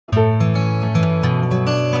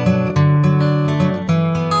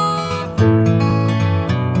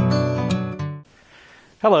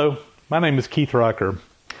Hello, my name is Keith Rucker.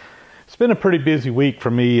 It's been a pretty busy week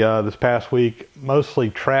for me this past week,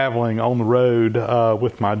 mostly traveling on the road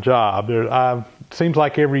with my job. It seems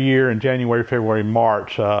like every year in January, February,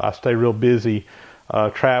 March, I stay real busy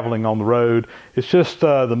traveling on the road. It's just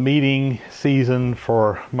the meeting season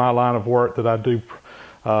for my line of work that I do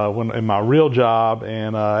in my real job,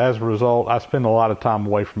 and as a result, I spend a lot of time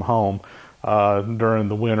away from home during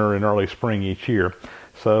the winter and early spring each year.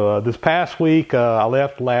 So this past week, I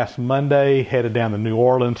left last Monday, headed down to New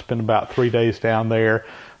Orleans, spent about 3 days down there,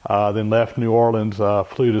 then left New Orleans,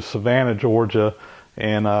 flew to Savannah, Georgia,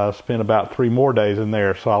 and spent about 3 more days in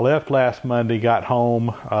there. So I left last Monday, got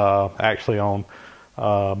home actually on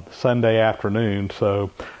Sunday afternoon.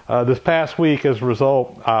 So this past week, as a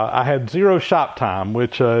result, I had 0 shop time,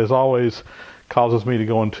 which is always causes me to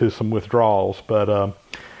go into some withdrawals. But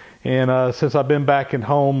since I've been back at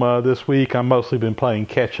home this week, I've mostly been playing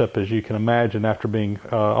catch up, as you can imagine, after being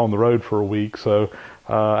on the road for a week. So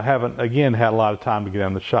I haven't, again, had a lot of time to get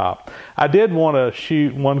down the shop. I did want to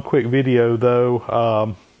shoot one quick video,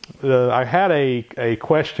 though. I had a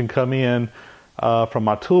question come in from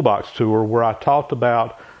my toolbox tour where I talked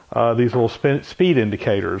about these little speed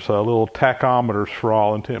indicators, little tachometers for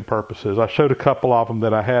all intent and purposes. I showed a couple of them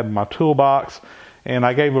that I had in my toolbox, and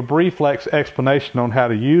I gave a brief explanation on how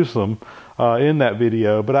to use them in that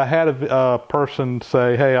video. But I had a person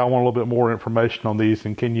say, hey, I want a little bit more information on these,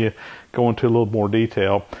 and can you go into a little more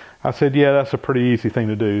detail? I said, yeah, that's a pretty easy thing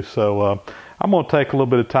to do. So I'm going to take a little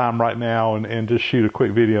bit of time right now and just shoot a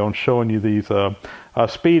quick video on showing you these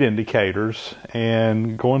speed indicators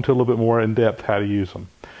and go into a little bit more in depth how to use them.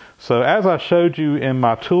 So as I showed you in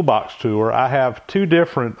my toolbox tour, I have 2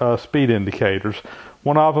 different speed indicators.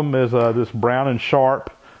 One of them is this Brown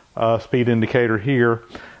Sharpe speed indicator here.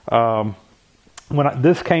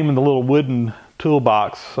 This came in the little wooden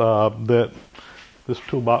toolbox, this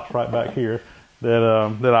toolbox right back here,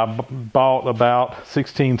 that I bought about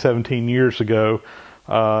 16, 17 years ago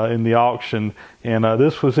in the auction, and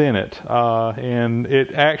this was in it. And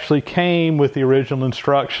it actually came with the original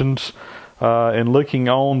instructions. And looking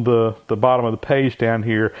on the bottom of the page down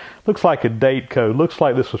here, looks like a date code. Looks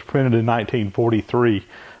like this was printed in 1943,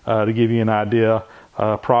 to give you an idea,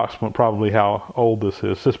 approximate probably how old this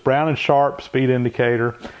is. This Brown & Sharpe speed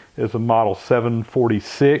indicator is a model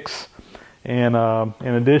 746. And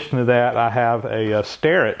in addition to that, I have a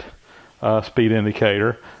Starrett speed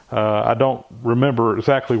indicator. I don't remember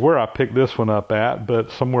exactly where I picked this one up at, but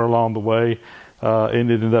somewhere along the way it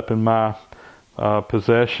ended up in my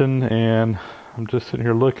possession, and I'm just sitting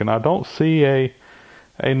here looking. I don't see a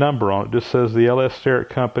number on it. It just says the LS Starrett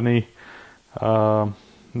Company. No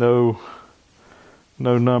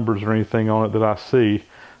numbers or anything on it that I see.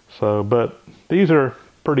 So, but these are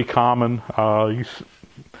pretty common.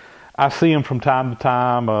 I see them from time to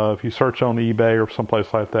time. If you search on eBay or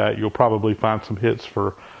someplace like that, you'll probably find some hits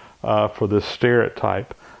for this Starrett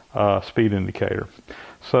type speed indicator.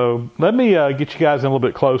 So let me get you guys in a little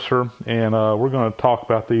bit closer, and we're going to talk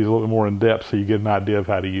about these a little bit more in depth so you get an idea of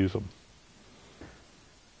how to use them.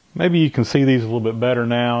 Maybe you can see these a little bit better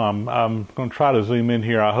now. I'm going to try to zoom in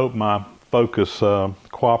here. I hope my focus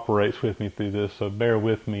cooperates with me through this, so bear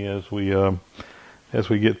with me as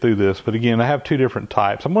we get through this. But again, I have 2 different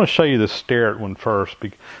types. I'm going to show you the Starrett one first,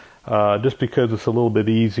 just because it's a little bit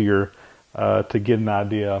easier to get an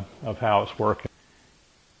idea of how it's working.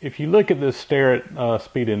 If you look at this Starrett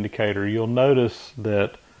speed indicator, you'll notice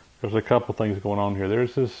that there's a couple things going on here.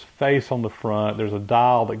 There's this face on the front, there's a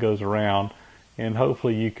dial that goes around, and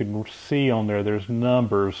hopefully you can see on there's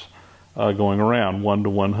numbers going around, 1 to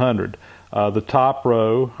 100. The top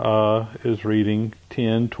row is reading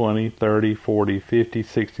 10, 20, 30, 40, 50,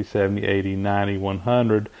 60, 70, 80, 90,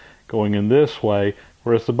 100, going in this way,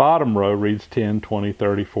 whereas the bottom row reads 10, 20,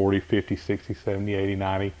 30, 40, 50, 60, 70, 80,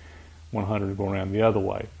 90, 100 going around the other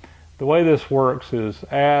way. The way this works is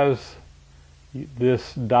as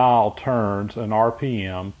this dial turns an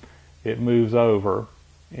RPM, it moves over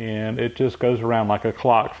and it just goes around like a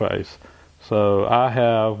clock face. So I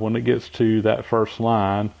have, when it gets to that first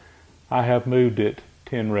line, I have moved it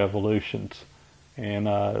 10 revolutions. And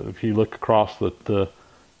if you look across the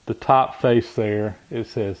top face there, it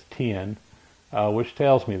says 10, which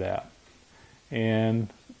tells me that. And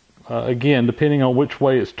again, depending on which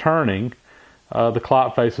way it's turning, the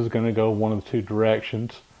clock face is going to go one of the 2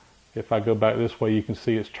 directions. If I go back this way, you can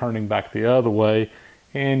see it's turning back the other way,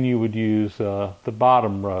 and you would use the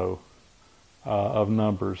bottom row of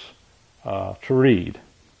numbers to read.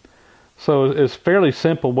 So it's fairly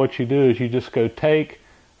simple. What you do is you just go take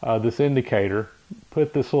this indicator,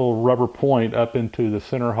 put this little rubber point up into the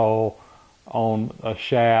center hole on a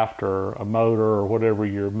shaft or a motor or whatever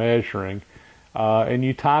you're measuring, and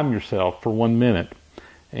you time yourself for 1 minute,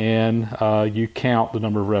 and you count the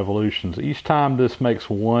number of revolutions. Each time this makes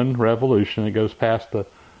one revolution, it goes past the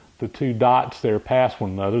two dots there past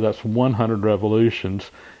one another. That's 100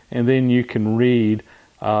 revolutions, and then you can read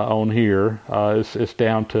on here. It's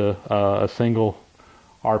down to a single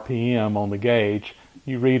RPM on the gauge.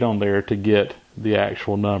 You read on there to get the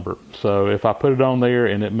actual number. So if I put it on there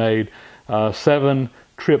and it made 7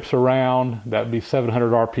 trips around, that would be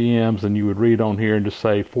 700 RPMs, and you would read on here and just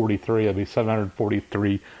say 43. It would be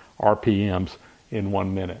 743 RPMs in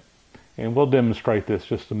 1 minute. And we'll demonstrate this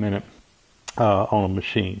just a minute on a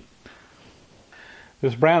machine.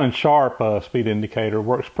 This Brown and Sharpe speed indicator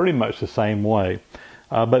works pretty much the same way,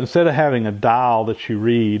 but instead of having a dial that you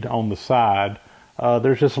read on the side,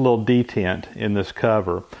 there's just a little detent in this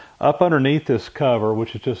cover. Up underneath this cover,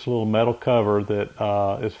 which is just a little metal cover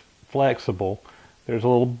that is flexible, there's a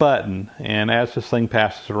little button, and as this thing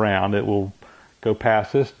passes around, it will go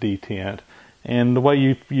past this detent. And the way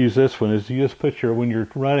you use this one is you just put when you're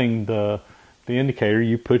running the indicator,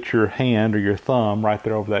 you put your hand or your thumb right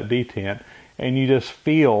there over that detent, and you just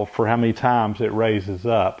feel for how many times it raises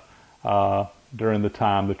up during the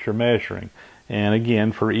time that you're measuring. And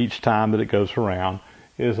again, for each time that it goes around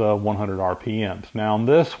is 100 RPMs. Now on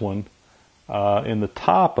this one, in the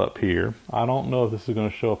top up here, I don't know if this is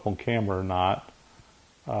going to show up on camera or not,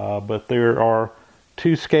 but there are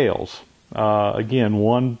 2 scales. Again,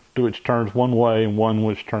 one which turns one way and one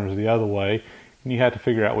which turns the other way, and you have to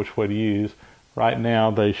figure out which way to use. Right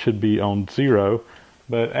now they should be on 0,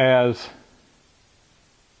 but as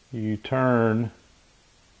you turn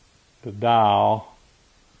the dial,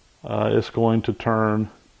 it's going to turn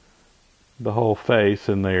the whole face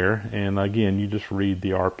in there, and again you just read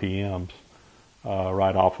the RPMs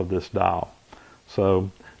right off of this dial.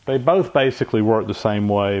 So they both basically work the same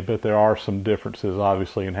way, but there are some differences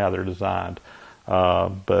obviously in how they're designed,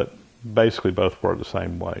 but basically both work the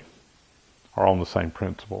same way or on the same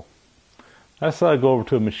principle. Let's go over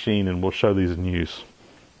to a machine and we'll show these in use.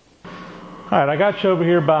 Alright, I got you over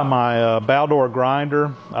here by my Baldor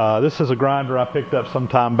grinder. This is a grinder I picked up some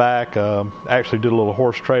time back. Actually did a little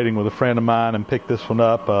horse trading with a friend of mine and picked this one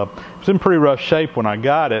up. It was in pretty rough shape when I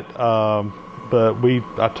got it, but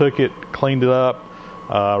I took it, cleaned it up,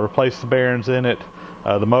 replaced the bearings in it.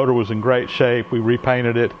 The motor was in great shape. We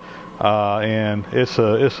repainted it, and it's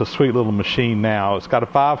a sweet little machine now. It's got a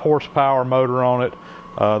 5 horsepower motor on it.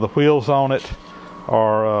 The wheels on it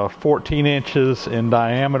are 14 inches in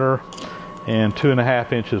diameter and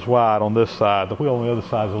 2.5 inches wide on this side. The wheel on the other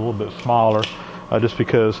side is a little bit smaller, just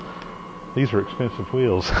because these are expensive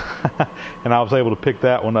wheels. And I was able to pick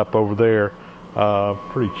that one up over there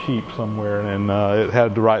pretty cheap somewhere, and it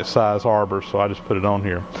had the right size arbor, so I just put it on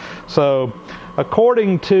here. So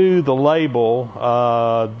according to the label,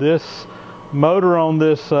 this motor on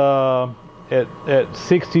this at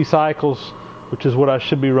 60 cycles, which is what I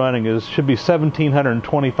should be running, should be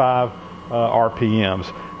 1725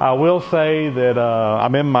 RPMs. I will say that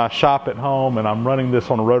I'm in my shop at home and I'm running this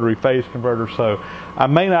on a rotary phase converter, so I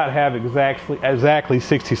may not have exactly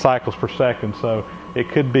 60 cycles per second, so it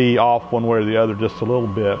could be off one way or the other just a little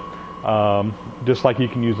bit. Just like you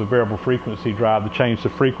can use a variable frequency drive to change the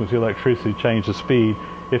frequency of electricity, change the speed.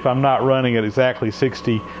 If I'm not running at exactly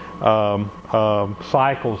 60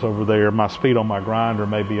 cycles over there, my speed on my grinder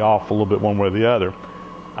may be off a little bit one way or the other.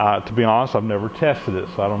 To be honest, I've never tested it,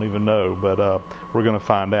 so I don't even know, but we're going to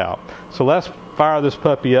find out. So let's fire this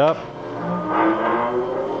puppy up.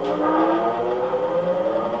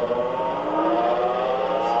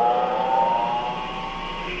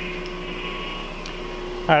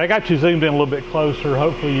 All right, I got you zoomed in a little bit closer.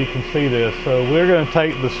 Hopefully you can see this. So we're going to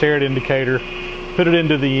take the Starrett indicator, put it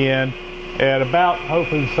into the end. At about,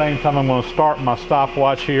 hopefully the same time, I'm going to start my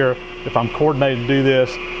stopwatch here, if I'm coordinated to do this.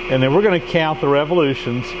 And then we're going to count the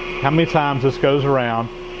revolutions, how many times this goes around.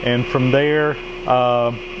 And from there,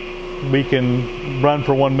 we can run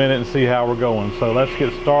for 1 minute and see how we're going. So let's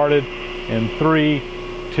get started in 3,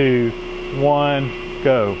 2, 1,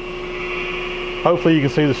 go. Hopefully you can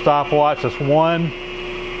see the stopwatch. That's 1,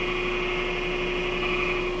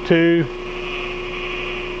 2,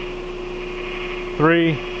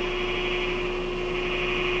 3,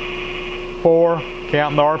 4,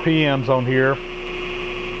 counting the RPMs on here.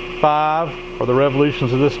 5 are the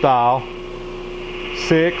revolutions of this dial.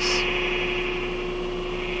 6,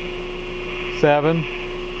 7,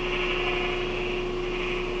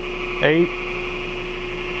 8,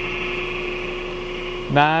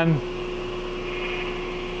 9,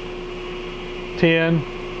 10,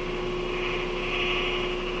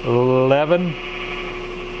 11,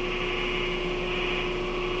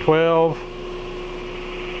 12,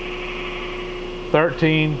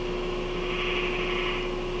 13,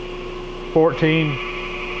 14,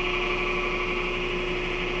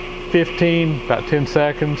 15, about 10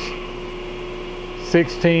 seconds,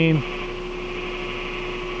 16,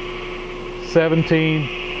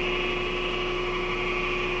 17.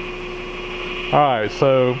 All right,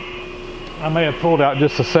 so I may have pulled out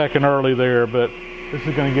just a second early there, but this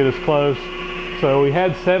is going to get us close. So we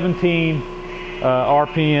had 17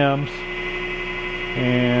 RPMs,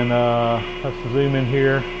 and let's zoom in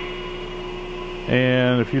here.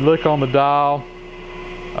 And if you look on the dial,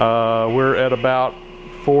 we're at about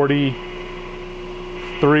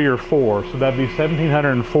 43 or 4, so that'd be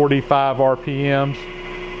 1745 RPMs.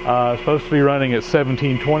 It's supposed to be running at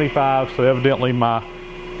 1725, so evidently my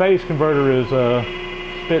phase converter is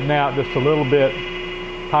spitting out just a little bit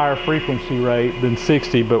higher frequency rate than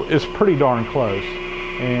 60, but it's pretty darn close.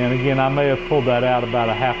 And again, I may have pulled that out about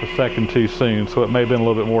a half a second too soon, so it may have been a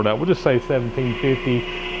little bit more than that. We'll just say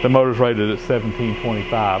 1750. The motor's rated at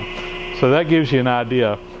 1725. So that gives you an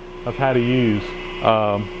idea of how to use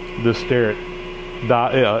this Starrett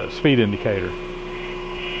speed indicator.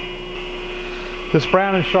 This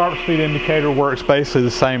Brown and Sharpe speed indicator works basically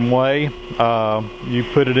the same way. You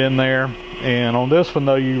put it in there, and on this one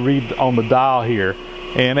though, you read on the dial here,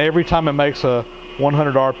 and every time it makes a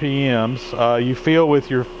 100 RPMs, you feel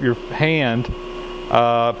with your hand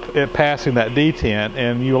it passing that detent,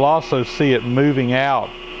 and you'll also see it moving out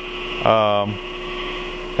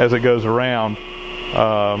as it goes around.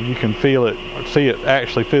 You can feel it, or see it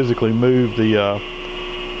actually physically move the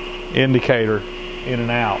indicator in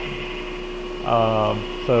and out.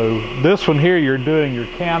 So this one here, you're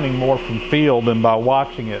counting more from feel than by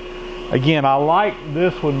watching it. Again, I like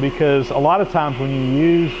this one because a lot of times when you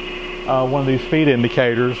use one of these speed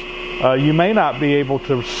indicators, you may not be able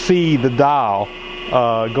to see the dial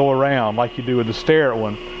go around like you do with the Starrett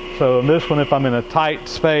one. So in this one, if I'm in a tight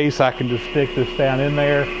space, I can just stick this down in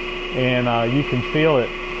there, and you can feel it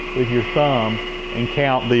with your thumb and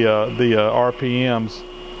count the RPMs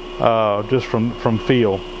just from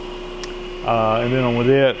feel. And then with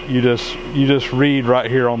it, you just read right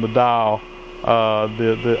here on the dial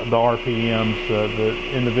the RPMs, the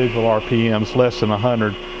individual RPMs, less than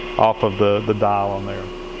 100 off of the dial on there.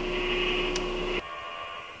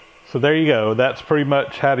 So there you go. That's pretty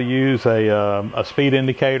much how to use a speed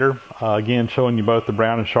indicator. Again, showing you both the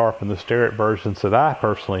Brown and Sharpe and the Starrett versions that I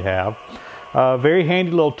personally have. Very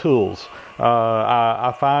handy little tools.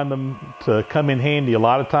 I find them to come in handy a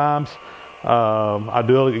lot of times. I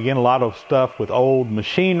do, again, a lot of stuff with old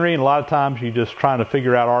machinery, and a lot of times you're just trying to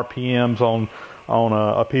figure out RPMs on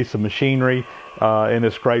a piece of machinery, and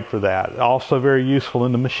it's great for that. Also very useful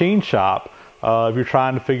in the machine shop if you're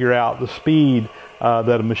trying to figure out the speed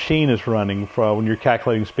that a machine is running when you're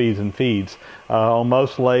calculating speeds and feeds. On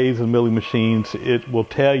most lathes and milling machines, it will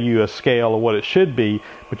tell you a scale of what it should be,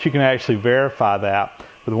 but you can actually verify that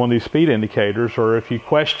with one of these speed indicators, or if you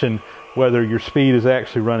question whether your speed is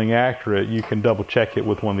actually running accurate, you can double check it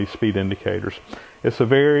with one of these speed indicators. It's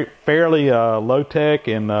a fairly low-tech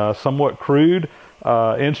and somewhat crude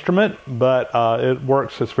instrument, but it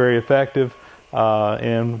works. It's very effective,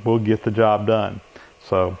 and will get the job done.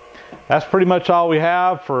 So that's pretty much all we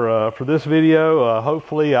have for this video.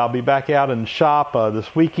 Hopefully I'll be back out in the shop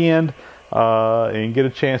this weekend and get a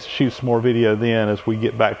chance to shoot some more video then as we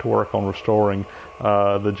get back to work on restoring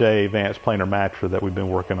the J Advanced Planer Matcher that we've been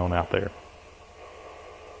working on out there.